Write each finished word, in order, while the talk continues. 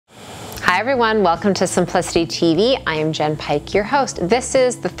Hi everyone, welcome to Simplicity TV. I am Jen Pike, your host. This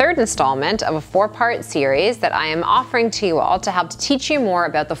is the third installment of a four-part series that I am offering to you all to help to teach you more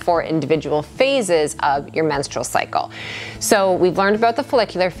about the four individual phases of your menstrual cycle. So we've learned about the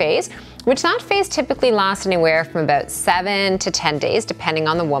follicular phase, which that phase typically lasts anywhere from about 7 to 10 days, depending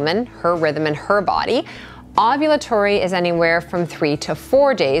on the woman, her rhythm, and her body. Ovulatory is anywhere from 3 to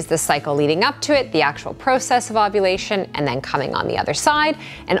 4 days, the cycle leading up to it, the actual process of ovulation, and then coming on the other side.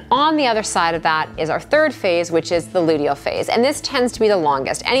 And on the other side of that is our third phase, which is the luteal phase. And this tends to be the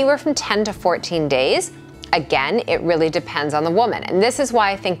longest, anywhere from 10 to 14 days. Again, it really depends on the woman. And this is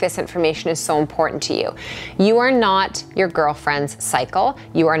why I think this information is so important to you. You are not your girlfriend's cycle.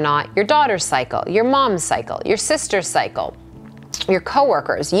 You are not your daughter's cycle, your mom's cycle, your sister's cycle, your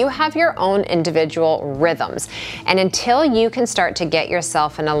coworkers. You have your own individual rhythms. And until you can start to get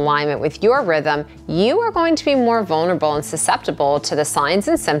yourself in alignment with your rhythm, you are going to be more vulnerable and susceptible to the signs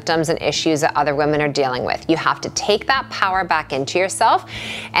and symptoms and issues that other women are dealing with. You have to take that power back into yourself.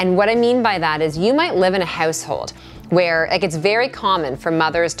 And what I mean by that is you might live in a household where it's very common for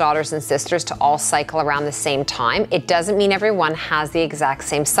mothers, daughters, and sisters to all cycle around the same time. It doesn't mean everyone has the exact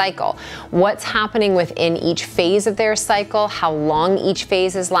same cycle. What's happening within each phase of their cycle, how long each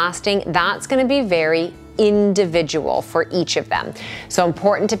phase is lasting, that's gonna be very individual for each of them. So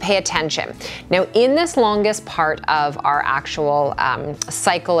important to pay attention. Now, in this longest part of our actual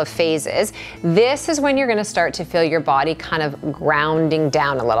cycle of phases, this is when you're going to start to feel your body kind of grounding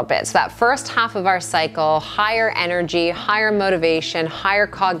down a little bit. So that first half of our cycle, higher energy, higher motivation, higher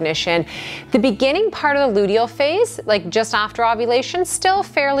cognition. The beginning part of the luteal phase, like just after ovulation, still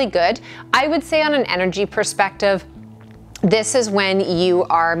fairly good. I would say on an energy perspective, this is when you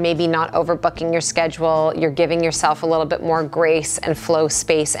are maybe not overbooking your schedule. You're giving yourself a little bit more grace and flow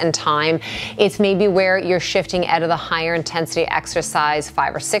space and time. It's maybe where you're shifting out of the higher intensity exercise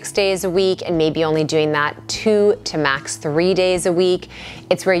 5 or 6 days a week and maybe only doing that 2 to max 3 days a week.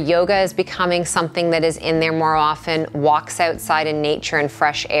 It's where yoga is becoming something that is in there more often, walks outside in nature and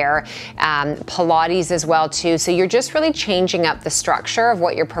fresh air, Pilates as well too. So you're just really changing up the structure of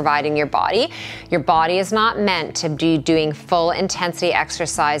what you're providing your body. Your body is not meant to be doing full intensity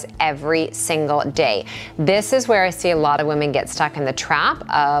exercise every single day. This is where I see a lot of women get stuck in the trap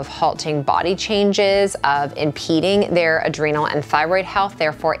of halting body changes, of impeding their adrenal and thyroid health,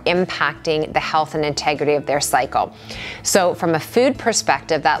 therefore impacting the health and integrity of their cycle. So from a food perspective,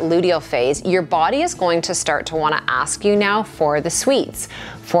 that luteal phase, your body is going to start to want to ask you now for the sweets,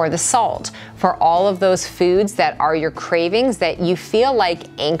 for the salt, for all of those foods that are your cravings that you feel like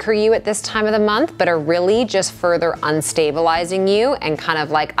anchor you at this time of the month, but are really just further unstabilizing you and kind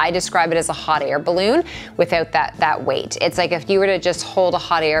of like, I describe it as a hot air balloon without that weight. It's like if you were to just hold a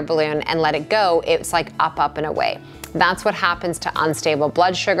hot air balloon and let it go, it's like up, up, and away. That's what happens to unstable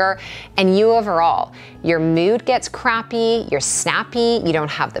blood sugar and you overall. Your mood gets crappy, you're snappy, you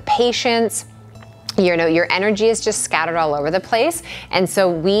don't have the patience. Your energy is just scattered all over the place. And so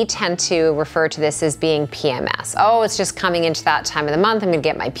we tend to refer to this as being PMS. Oh, it's just coming into that time of the month. I'm gonna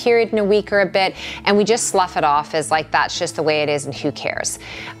get my period in a week or a bit. And we just slough it off as like, that's just the way it is and who cares.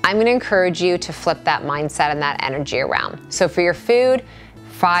 I'm gonna encourage you to flip that mindset and that energy around. So for your food,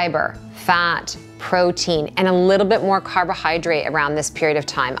 fiber, fat, protein, and a little bit more carbohydrate around this period of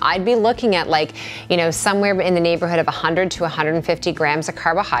time. I'd be looking at somewhere in the neighborhood of 100 to 150 grams of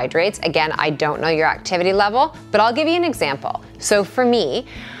carbohydrates. Again, I don't know your activity level, but I'll give you an example. So for me,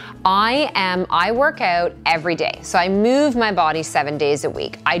 I work out every day. So I move my body 7 days a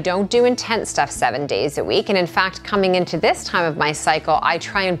week. I don't do intense stuff 7 days a week. And in fact, coming into this time of my cycle, I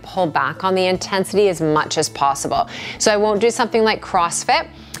try and pull back on the intensity as much as possible. So I won't do something like CrossFit.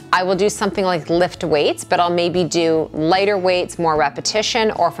 I will do something like lift weights, but I'll maybe do lighter weights, more repetition,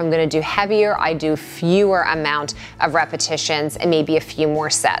 or if I'm gonna do heavier, I do fewer amount of repetitions and maybe a few more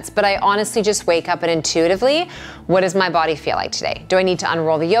sets. But I honestly just wake up and intuitively, what does my body feel like today? Do I need to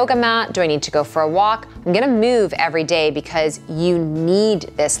unroll the yoga mat? Do I need to go for a walk? I'm gonna move every day because you need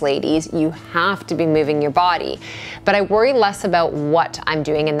this, ladies. You have to be moving your body. But I worry less about what I'm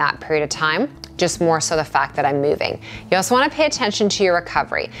doing in that period of time, just more so the fact that I'm moving. You also want to pay attention to your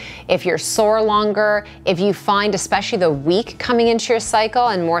recovery. If you're sore longer, if you find especially the week coming into your cycle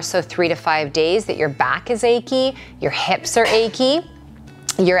and more so 3 to 5 days that your back is achy, your hips are achy,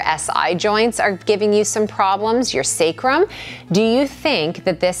 your SI joints are giving you some problems, your sacrum, do you think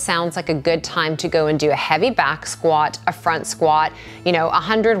that this sounds like a good time to go and do a heavy back squat, a front squat,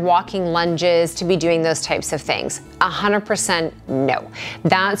 100 walking lunges, to be doing those types of things? 100% no.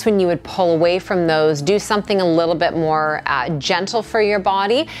 That's when you would pull away from those, do something a little bit more gentle for your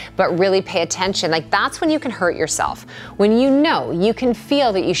body, but really pay attention. Like, that's when you can hurt yourself. When you can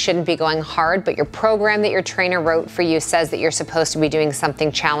feel that you shouldn't be going hard, but your program that your trainer wrote for you says that you're supposed to be doing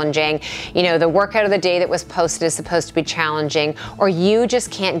something challenging. The workout of the day that was posted is supposed to be challenging, or you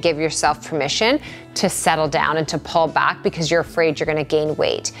just can't give yourself permission to settle down and to pull back because you're afraid you're gonna gain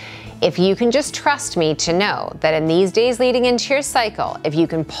weight. If you can just trust me to know that in these days leading into your cycle, if you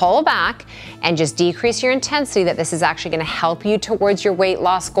can pull back and just decrease your intensity, that this is actually gonna help you towards your weight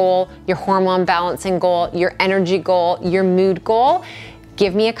loss goal, your hormone balancing goal, your energy goal, your mood goal,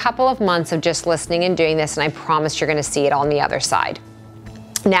 give me a couple of months of just listening and doing this, and I promise you're gonna see it on the other side.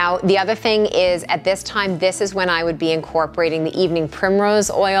 Now, the other thing is, at this time, this is when I would be incorporating the evening primrose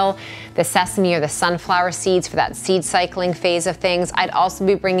oil, the sesame or the sunflower seeds for that seed cycling phase of things. I'd also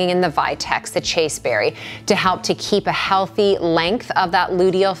be bringing in the Vitex, the chaseberry, to help to keep a healthy length of that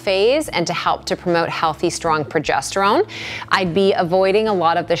luteal phase and to help to promote healthy, strong progesterone. I'd be avoiding a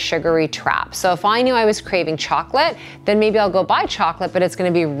lot of the sugary traps. So if I knew I was craving chocolate, then maybe I'll go buy chocolate, but it's gonna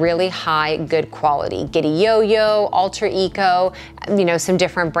be really high, good quality. Get a Yo-Yo, Ultra Eco, some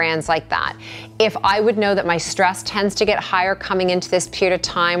different brands like that. If I would know that my stress tends to get higher coming into this period of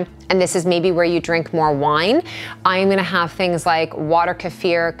time, and this is maybe where you drink more wine, I'm gonna have things like water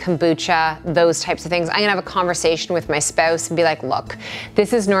kefir, kombucha, those types of things. I'm gonna have a conversation with my spouse and be like, look,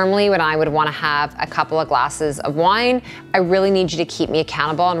 this is normally when I would wanna have a couple of glasses of wine. I really need you to keep me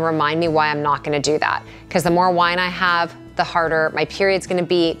accountable and remind me why I'm not gonna do that. Because the more wine I have, the harder my period's gonna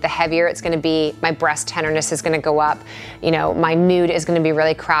be, the heavier it's gonna be, my breast tenderness is gonna go up, my mood is gonna be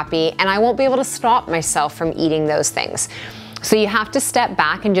really crappy, and I won't be able to stop myself from eating those things. So you have to step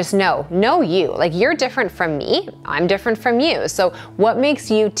back and just know you. Like, you're different from me, I'm different from you. So what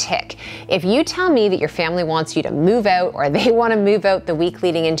makes you tick? If you tell me that your family wants you to move out, or they wanna move out the week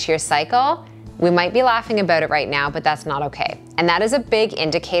leading into your cycle, we might be laughing about it right now, but that's not okay. And that is a big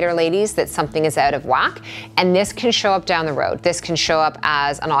indicator, ladies, that something is out of whack. And this can show up down the road. This can show up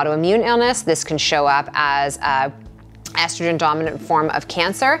as an autoimmune illness. This can show up as a estrogen dominant form of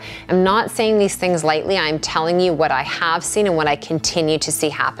cancer. I'm not saying these things lightly. I'm telling you what I have seen and what I continue to see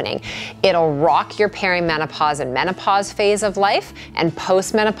happening. It'll rock your perimenopause and menopause phase of life, and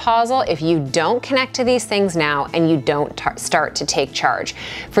postmenopausal if you don't connect to these things now and you don't start to take charge.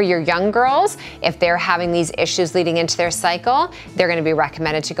 For your young girls, if they're having these issues leading into their cycle, they're going to be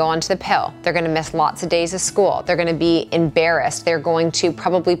recommended to go onto the pill. They're going to miss lots of days of school. They're going to be embarrassed. They're going to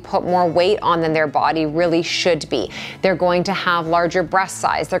probably put more weight on than their body really should be. They're going to have larger breast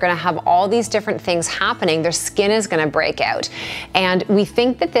size. They're going to have all these different things happening. Their skin is going to break out. And we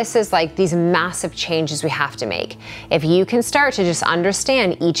think that this is like these massive changes we have to make. If you can start to just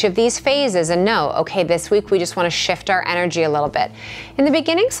understand each of these phases and know, okay, this week we just want to shift our energy a little bit. In the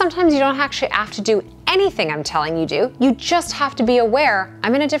beginning, sometimes you don't actually have to do anything I'm telling you to. You just have to be aware,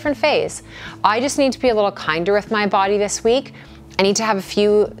 I'm in a different phase. I just need to be a little kinder with my body this week. I need to have a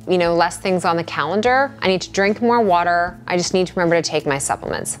few, less things on the calendar. I need to drink more water. I just need to remember to take my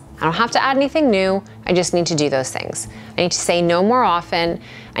supplements. I don't have to add anything new. I just need to do those things. I need to say no more often.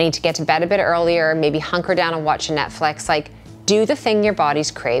 I need to get to bed a bit earlier, maybe hunker down and watch a Netflix. Like, do the thing your body's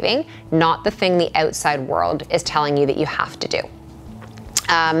craving, not the thing the outside world is telling you that you have to do.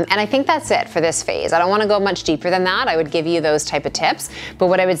 And I think that's it for this phase. I don't want to go much deeper than that. I would give you those type of tips. But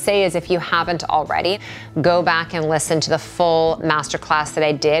what I would say is, if you haven't already, go back and listen to the full masterclass that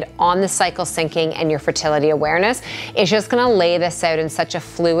I did on the cycle syncing and your fertility awareness. It's just going to lay this out in such a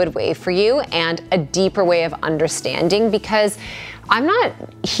fluid way for you and a deeper way of understanding, because I'm not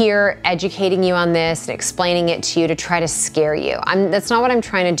here educating you on this and explaining it to you to try to scare you. That's not what I'm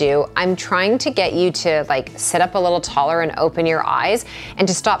trying to do. I'm trying to get you to sit up a little taller and open your eyes and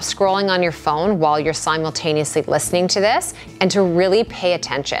to stop scrolling on your phone while you're simultaneously listening to this, and to really pay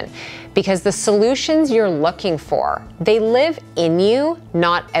attention. Because the solutions you're looking for, they live in you,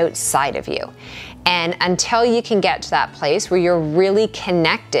 not outside of you. And until you can get to that place where you're really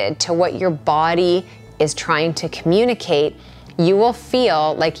connected to what your body is trying to communicate, you will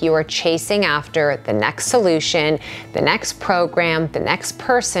feel like you are chasing after the next solution, the next program, the next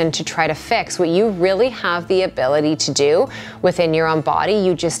person to try to fix what you really have the ability to do within your own body.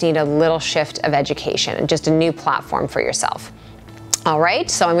 You just need a little shift of education and just a new platform for yourself. All right,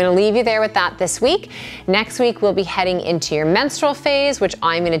 so I'm gonna leave you there with that this week. Next week, we'll be heading into your menstrual phase, which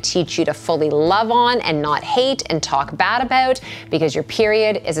I'm gonna teach you to fully love on and not hate and talk bad about, because your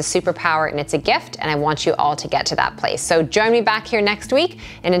period is a superpower and it's a gift, and I want you all to get to that place. So join me back here next week,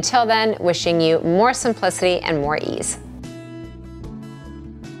 and until then, wishing you more simplicity and more ease.